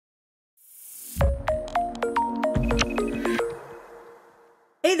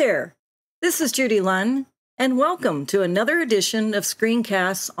there, this is Judy Lunn, and welcome to another edition of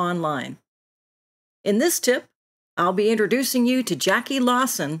Screencasts Online. In this tip, I'll be introducing you to Jacquie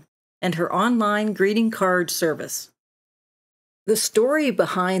Lawson and her online greeting card service. The story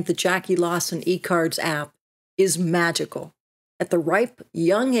behind the Jacquie Lawson Ecards app is magical. At the ripe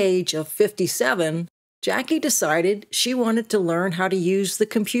young age of 57, Jacquie decided she wanted to learn how to use the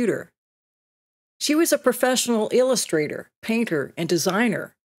computer. She was a professional illustrator, painter, and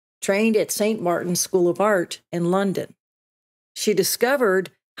designer, trained at St. Martin's School of Art in London. She discovered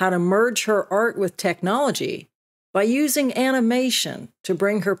how to merge her art with technology by using animation to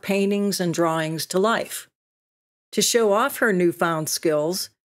bring her paintings and drawings to life. To show off her newfound skills,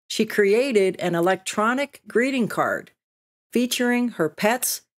 she created an electronic greeting card featuring her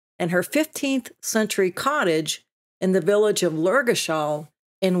pets and her 15th century cottage in the village of Lurgashall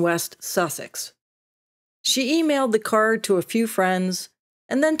in West Sussex. She emailed the card to a few friends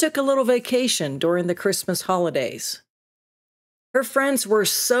and then took a little vacation during the Christmas holidays. Her friends were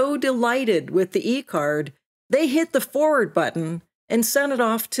so delighted with the e-card, they hit the forward button and sent it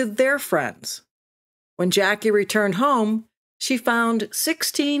off to their friends. When Jacquie returned home, she found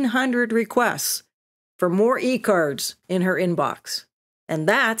 1,600 requests for more e-cards in her inbox. And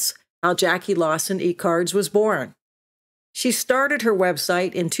that's how Jacquie Lawson Ecards was born. She started her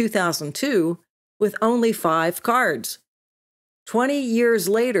website in 2002 with only 5 cards. 20 years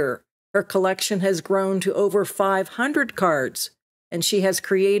later, her collection has grown to over 500 cards, and she has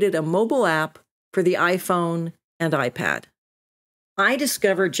created a mobile app for the iPhone and iPad. I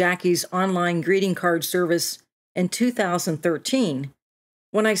discovered Jacquie's online greeting card service in 2013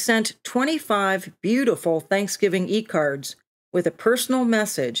 when I sent 25 beautiful Thanksgiving e-cards with a personal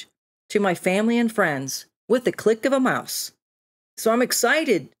message to my family and friends with the click of a mouse. So I'm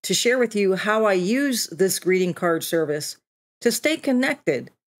excited to share with you how I use this greeting card service to stay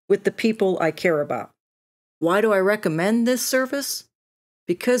connected with the people I care about. Why do I recommend this service?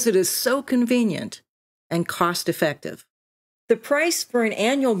 Because it is so convenient and cost-effective. The price for an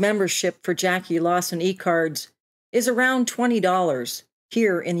annual membership for Jacquie Lawson Ecards is around $20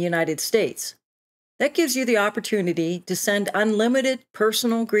 here in the United States. That gives you the opportunity to send unlimited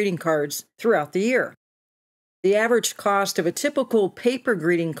personal greeting cards throughout the year. The average cost of a typical paper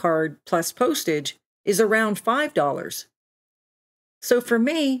greeting card plus postage is around $5. So for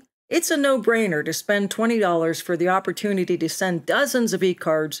me, it's a no-brainer to spend $20 for the opportunity to send dozens of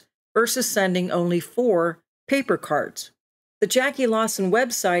e-cards versus sending only 4 paper cards. The Jacquie Lawson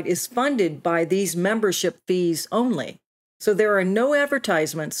website is funded by these membership fees only, so there are no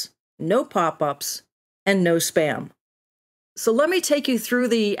advertisements, no pop-ups, and no spam. So let me take you through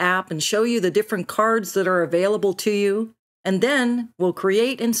the app and show you the different cards that are available to you, and then we'll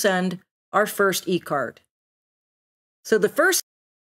create and send our first e-card. So the first